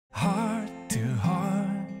to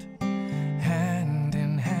heart, hand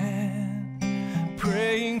in hand,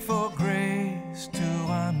 praying for grace to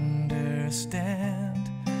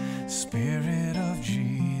understand. Spirit of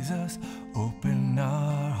Jesus, open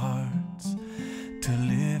our hearts to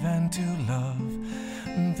live and to love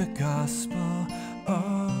the gospel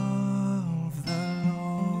of the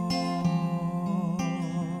Lord.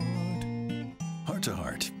 Heart to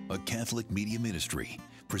Heart, a Catholic media ministry,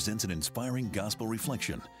 presents an inspiring gospel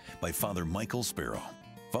reflection by Father Michael Sparrow.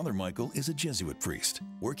 Father Michael is a Jesuit priest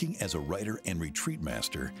working as a writer and retreat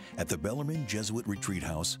master at the Bellarmine Jesuit Retreat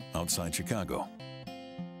House outside Chicago.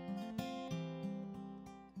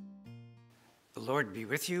 The Lord be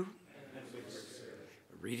with you. A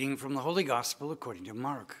reading from the Holy Gospel according to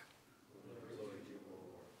Mark.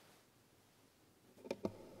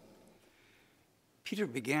 Peter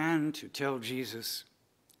began to tell Jesus,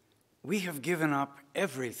 "We have given up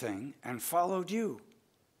everything and followed you."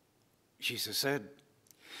 Jesus said,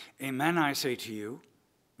 "Amen, I say to you,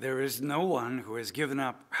 there is no one who has given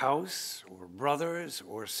up house or brothers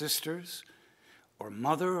or sisters or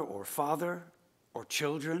mother or father or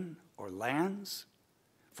children or lands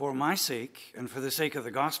for my sake and for the sake of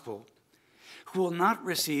the gospel, who will not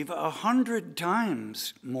receive 100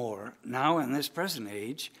 times more now in this present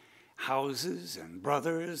age, houses and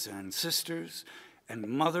brothers and sisters and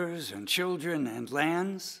mothers and children and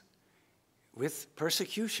lands, with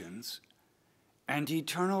persecutions, and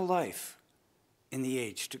eternal life in the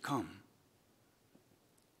age to come.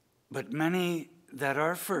 But many that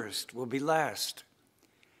are first will be last,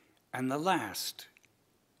 and the last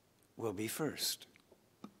will be first."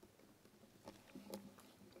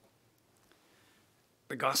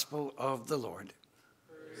 The Gospel of the Lord.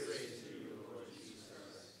 Praise to you, Lord Jesus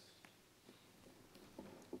Christ.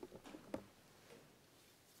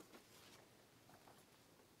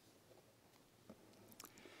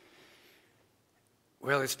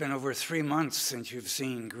 Well, it's been over 3 months since you've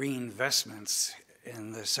seen green vestments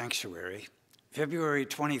in the sanctuary. February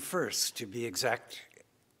 21st, to be exact,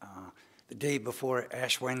 the day before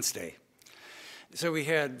Ash Wednesday. So we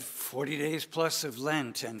had 40 days plus of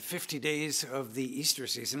Lent and 50 days of the Easter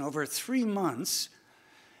season, over 3 months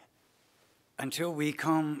until we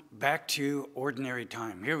come back to ordinary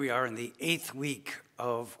time. Here we are in the 8th week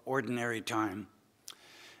of ordinary time.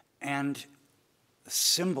 And the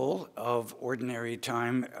symbol of ordinary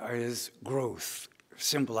time is growth,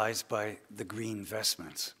 symbolized by the green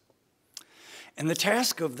vestments. And the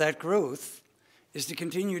task of that growth is to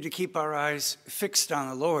continue to keep our eyes fixed on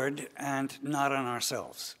the Lord and not on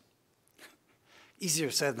ourselves.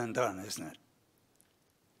 Easier said than done, isn't it?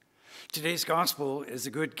 Today's gospel is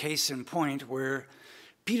a good case in point where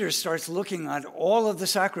Peter starts looking at all of the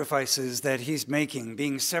sacrifices that he's making,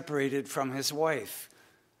 being separated from his wife,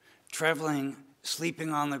 traveling, sleeping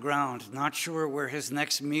on the ground, not sure where his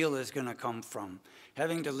next meal is going to come from,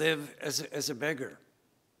 having to live as a beggar.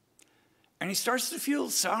 And he starts to feel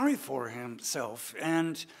sorry for himself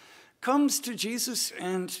and comes to Jesus,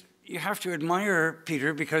 and you have to admire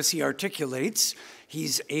Peter because he articulates.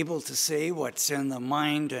 He's able to say what's in the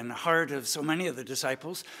mind and heart of so many of the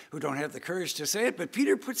disciples who don't have the courage to say it, but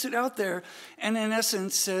Peter puts it out there and in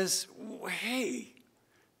essence says, hey,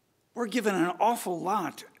 we're given an awful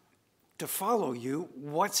lot to follow you.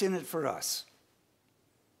 What's in it for us?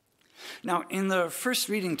 Now, in the first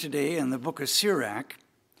reading today in the book of Sirach,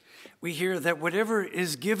 we hear that whatever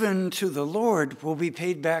is given to the Lord will be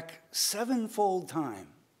paid back 7-fold time.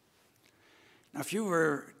 Now, if you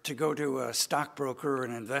were to go to a stockbroker or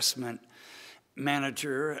an investment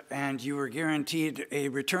manager and you were guaranteed a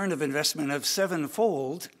return of investment of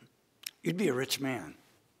 7-fold, you'd be a rich man.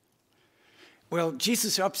 Well,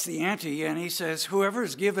 Jesus ups the ante and he says,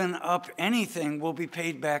 whoever's given up anything will be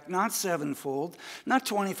paid back not 7-fold, not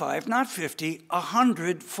 25, not 50,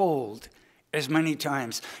 100-fold. As many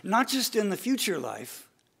times, not just in the future life,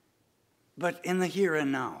 but in the here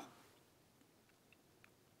and now.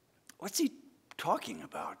 What's he talking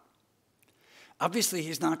about? Obviously,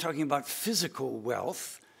 he's not talking about physical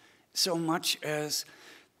wealth so much as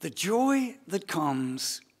the joy that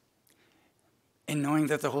comes in knowing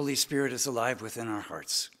that the Holy Spirit is alive within our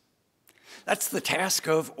hearts. That's the task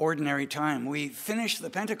of ordinary time. We finish the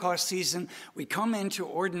Pentecost season, we come into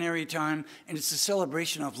ordinary time, and it's a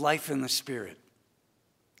celebration of life in the Spirit.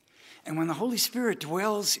 And when the Holy Spirit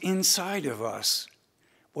dwells inside of us,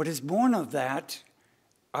 what is born of that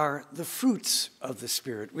are the fruits of the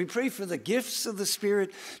Spirit. We pray for the gifts of the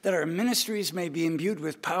Spirit, that our ministries may be imbued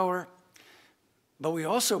with power, but we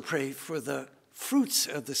also pray for the fruits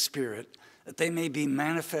of the Spirit, that they may be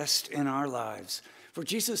manifest in our lives. For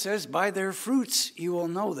Jesus says, by their fruits you will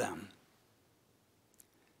know them.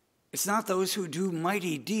 It's not those who do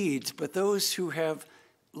mighty deeds, but those who have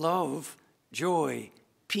love, joy,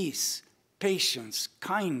 peace, patience,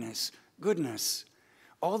 kindness, goodness,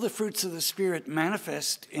 all the fruits of the Spirit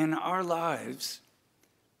manifest in our lives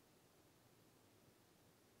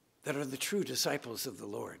that are the true disciples of the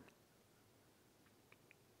Lord.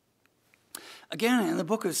 Again, in the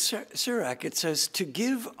book of Sirach, it says, to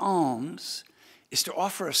give alms is to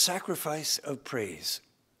offer a sacrifice of praise.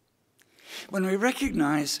 When we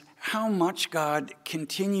recognize how much God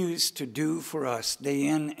continues to do for us day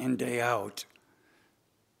in and day out,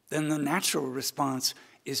 then the natural response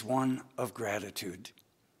is one of gratitude.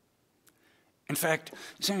 In fact,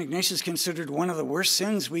 St. Ignatius considered one of the worst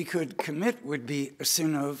sins we could commit would be a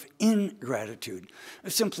sin of ingratitude,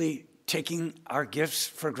 of simply taking our gifts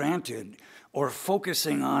for granted or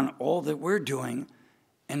focusing on all that we're doing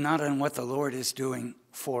and not on what the Lord is doing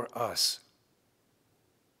for us.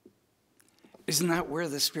 Isn't that where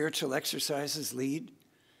the spiritual exercises lead?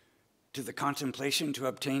 To the contemplation to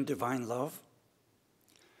obtain divine love?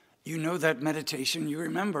 You know that meditation. You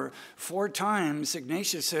remember 4 times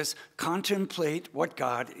Ignatius says, contemplate what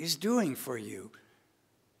God is doing for you.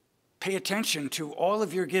 Pay attention to all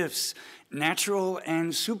of your gifts, natural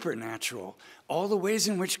and supernatural, all the ways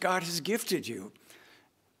in which God has gifted you.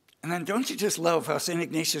 And then don't you just love how St.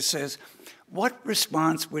 Ignatius says, what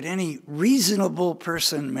response would any reasonable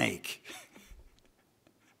person make?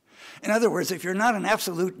 In other words, if you're not an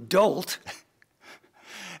absolute dolt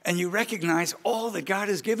and you recognize all that God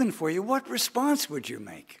has given for you, what response would you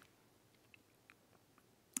make?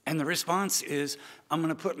 And the response is, I'm going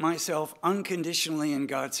to put myself unconditionally in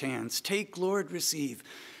God's hands. Take, Lord, receive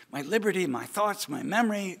my liberty, my thoughts, my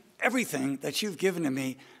memory, everything that you've given to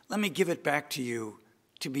me. Let me give it back to you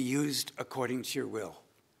to be used according to your will.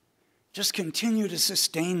 Just continue to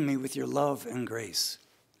sustain me with your love and grace.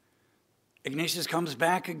 Ignatius comes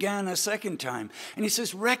back again a second time, and he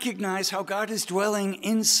says, recognize how God is dwelling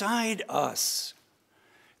inside us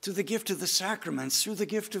through the gift of the sacraments, through the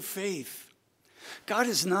gift of faith. God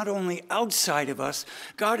is not only outside of us,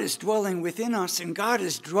 God is dwelling within us, and God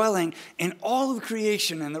is dwelling in all of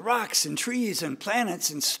creation, and the rocks and trees and planets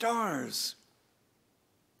and stars.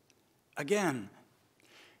 Again,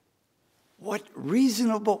 what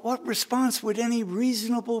response would any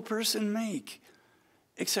reasonable person make?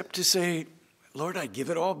 Except to say, Lord, I give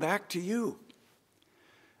it all back to you.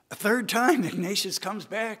 A third time, Ignatius comes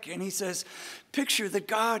back and he says, picture that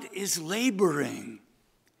God is laboring,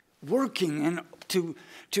 working, and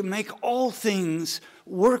to make all things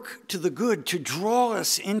work to the good, to draw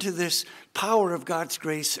us into this power of God's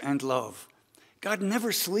grace and love. God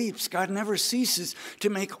never sleeps. God never ceases to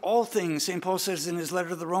make all things. St. Paul says in his letter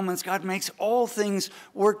to the Romans, God makes all things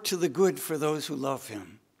work to the good for those who love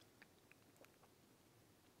him.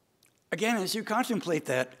 Again, as you contemplate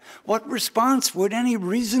that, what response would any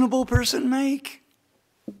reasonable person make?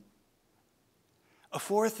 A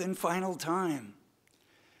fourth and final time,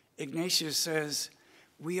 Ignatius says,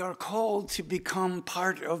 we are called to become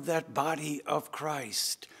part of that body of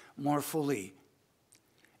Christ more fully.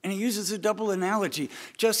 And he uses a double analogy.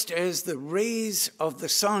 Just as the rays of the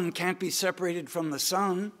sun can't be separated from the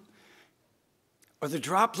sun, or the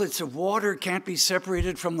droplets of water can't be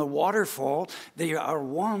separated from the waterfall, they are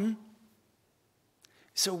one.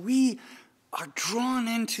 So we are drawn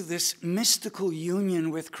into this mystical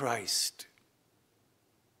union with Christ,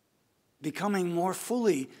 becoming more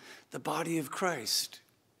fully the body of Christ.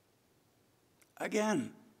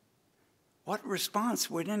 Again, what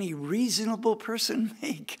response would any reasonable person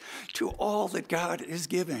make to all that God is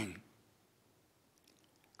giving?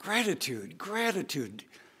 Gratitude. Gratitude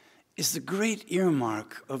is the great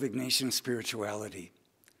earmark of Ignatian spirituality.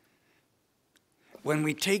 When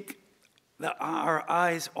we take our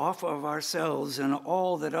eyes off of ourselves and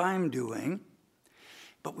all that I'm doing,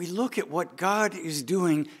 but we look at what God is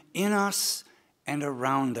doing in us and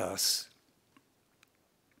around us.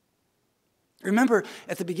 Remember,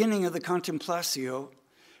 at the beginning of the Contemplatio,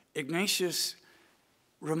 Ignatius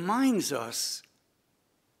reminds us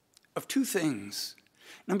of 2 things.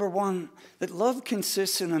 Number 1, that love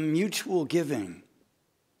consists in a mutual giving.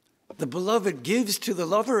 The beloved gives to the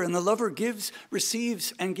lover, and the lover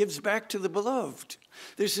receives, and gives back to the beloved.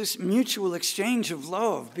 There's this mutual exchange of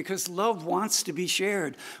love because love wants to be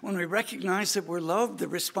shared. When we recognize that we're loved, the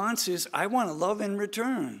response is, I want to love in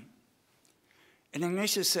return. And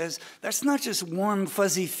Ignatius says, that's not just warm,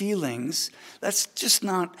 fuzzy feelings. That's just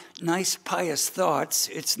not nice, pious thoughts.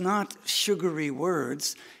 It's not sugary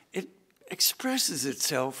words. It expresses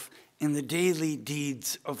itself in the daily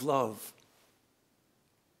deeds of love.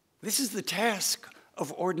 This is the task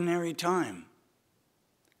of ordinary time.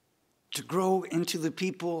 to grow into the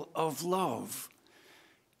people of love,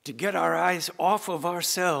 to get our eyes off of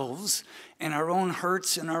ourselves and our own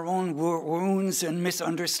hurts and our own wounds and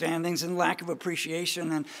misunderstandings and lack of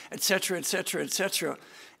appreciation and et cetera,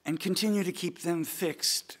 and continue to keep them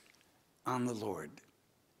fixed on the Lord.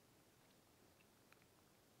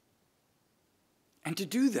 And to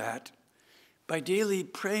do that by daily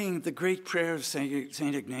praying the great prayer of St.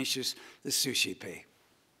 Ignatius, the Suscipe.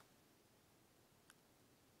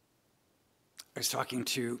 I was talking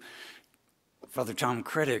to Father Tom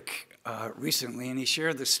Creddick recently, and he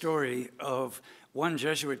shared the story of one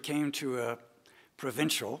Jesuit came to a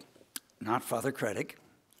provincial, not Father Creddick,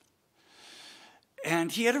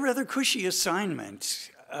 and he had a rather cushy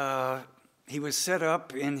assignment. He was set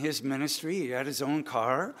up in his ministry. He had his own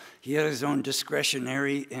car. He had his own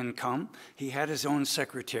discretionary income. He had his own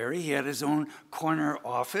secretary. He had his own corner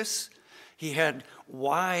office. He had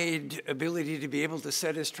wide ability to be able to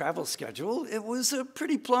set his travel schedule. It was a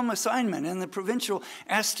pretty plum assignment, and the provincial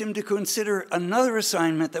asked him to consider another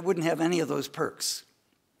assignment that wouldn't have any of those perks.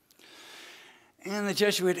 And the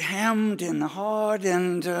Jesuit hemmed and hawed,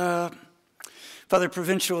 and Father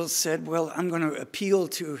Provincial said, well, I'm going to appeal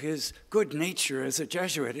to his good nature as a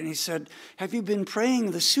Jesuit. And he said, have you been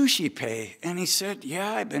praying the Suscipe? And he said,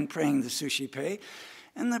 yeah, I've been praying the Suscipe.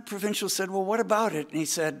 And the Provincial said, well, what about it? And he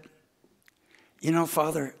said, you know,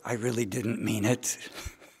 Father, I really didn't mean it.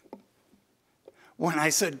 When I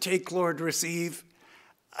said, take, Lord, receive,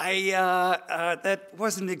 that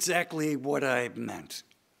wasn't exactly what I meant.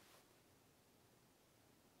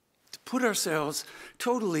 To put ourselves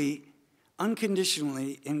totally,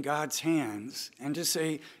 unconditionally in God's hands and to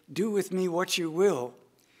say, do with me what you will,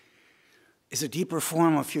 is a deeper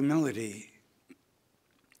form of humility,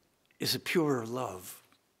 is a purer love.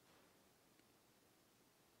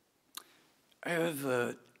 I have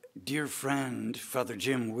a dear friend, Father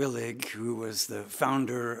Jim Willig, who was the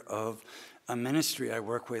founder of a ministry I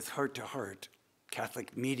work with, Heart to Heart,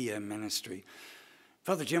 Catholic Media Ministry.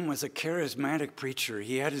 Father Jim was a charismatic preacher.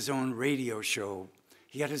 He had his own radio show.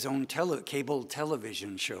 He had his own cable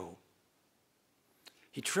television show.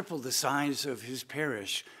 He tripled the size of his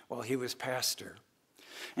parish while he was pastor.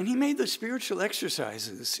 And he made the spiritual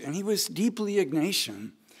exercises, and he was deeply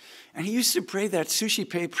Ignatian. And he used to pray that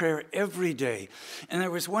Suscipe prayer every day. And there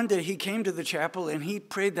was one day he came to the chapel and he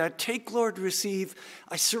prayed that, take, Lord, receive,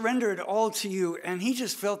 I surrender it all to you. And he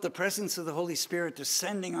just felt the presence of the Holy Spirit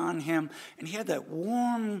descending on him. And he had that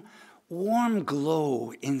warm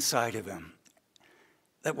glow inside of him.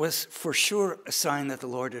 That was for sure a sign that the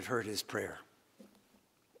Lord had heard his prayer.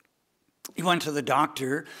 He went to the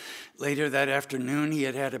doctor later that afternoon. He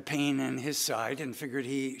had had a pain in his side and figured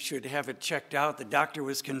he should have it checked out. The doctor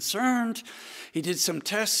was concerned. He did some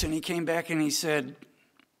tests and he came back and he said,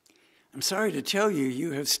 I'm sorry to tell you,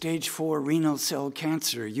 you have stage 4 renal cell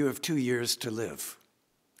cancer. You have 2 years to live.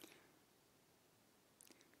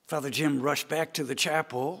 Father Jim rushed back to the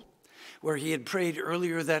chapel where he had prayed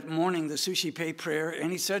earlier that morning, the Suscipe prayer,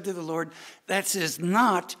 and he said to the Lord, that is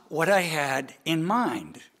not what I had in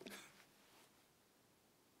mind.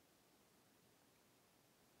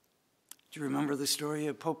 Do you remember the story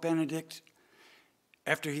of Pope Benedict?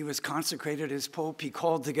 After he was consecrated as Pope, he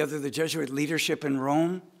called together the Jesuit leadership in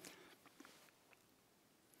Rome.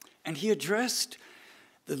 And he addressed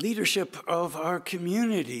the leadership of our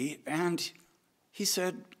community. And he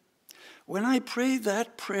said, when I pray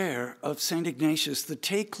that prayer of St. Ignatius, the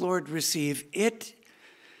take, Lord, receive, it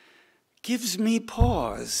gives me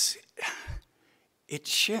pause. It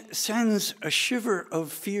sends a shiver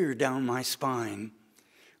of fear down my spine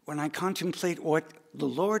when I contemplate what the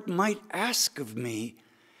Lord might ask of me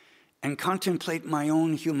and contemplate my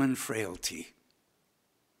own human frailty.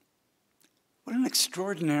 What an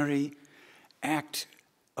extraordinary act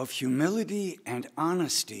of humility and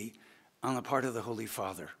honesty on the part of the Holy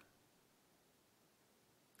Father.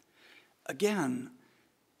 Again,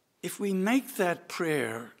 if we make that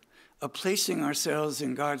prayer of placing ourselves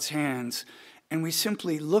in God's hands and we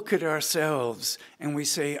simply look at ourselves and we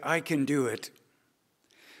say, I can do it,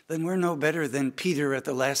 then we're no better than Peter at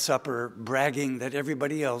the Last Supper bragging that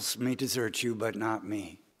everybody else may desert you, but not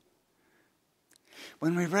me.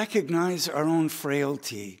 When we recognize our own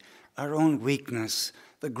frailty, our own weakness,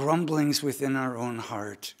 the grumblings within our own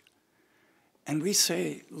heart, and we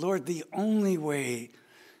say, Lord, the only way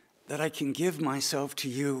that I can give myself to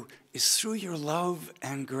you is through your love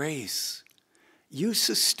and grace. You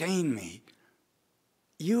sustain me.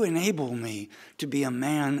 You enable me to be a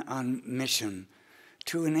man on mission,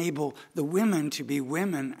 to enable the women to be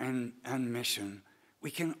women on mission. We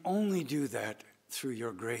can only do that through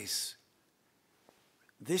your grace.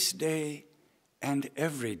 This day and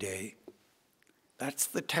every day, That's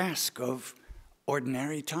the task of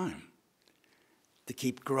ordinary time, to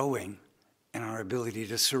keep growing in our ability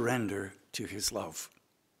to surrender to his love.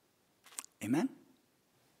 Amen?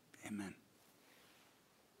 Amen.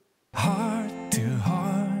 Heart to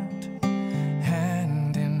heart,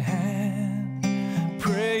 hand in hand,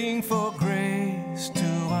 praying for grace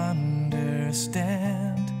to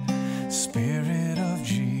understand. Spirit of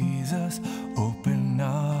Jesus, open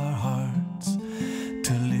our hearts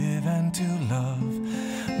to live and to love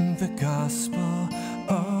the gospel